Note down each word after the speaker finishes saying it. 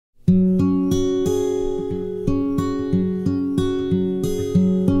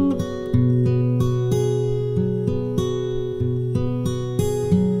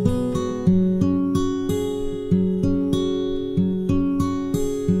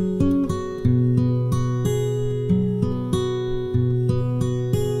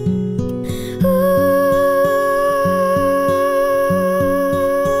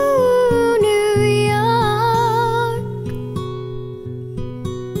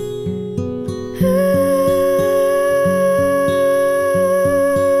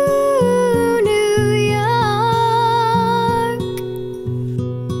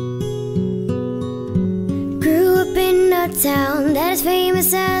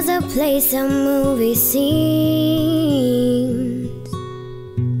as a place of movie scenes.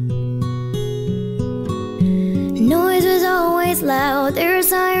 Noise was always loud, there were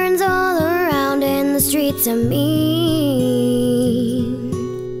sirens all around, and the streets are mean.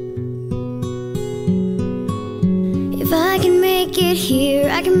 If I can make it here,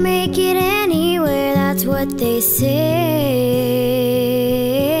 I can make it anywhere, that's what they say.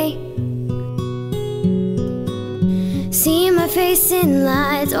 See my face in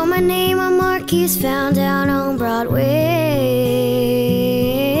lights, or my name on marquees found down on Broadway.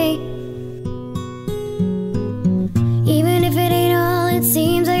 Even if it ain't all it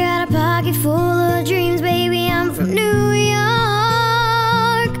seems, I got a pocket full of dreams, baby, I'm from New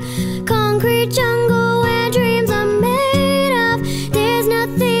York. Concrete jungle where dreams are made of. There's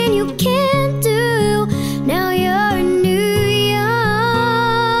nothing you can't do, now you're in New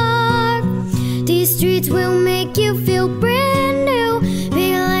York. These streets will make you feel brand new,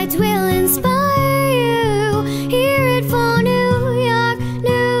 big lights will inspire you. Hear it for New York,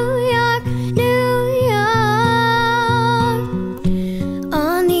 New York, New York.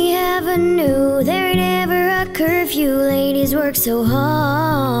 On the avenue, there ain't ever a curfew, ladies work so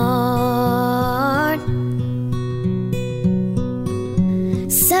hard.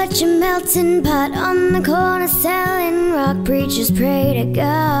 Such a melting pot on the corner selling rock, preachers pray to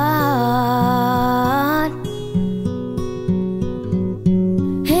God.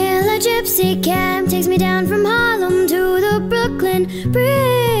 Hail a gypsy cab, takes me down from Harlem to the Brooklyn Bridge.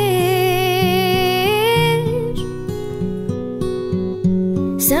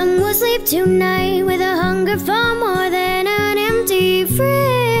 Some will sleep tonight with a hunger for more than an empty fridge.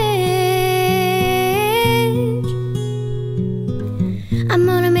 I'm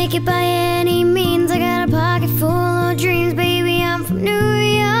gonna make it by any means, I got a pocket full of dreams, baby, I'm from New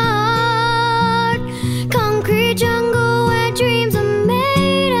York. Concrete jungle where dreams are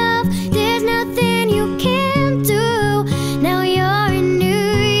made of. There's nothing you can't do, now you're in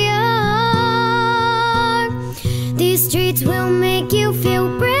New York. These streets will make you feel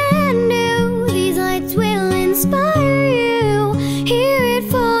brand new, these lights will inspire you. Hear it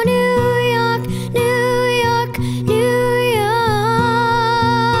for New York, New York, New York.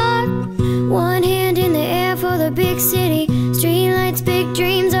 One hand in the air for the big city, streetlights, big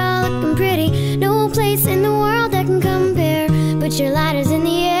dreams, all looking pretty. No place in the world that can compare, put your lighters in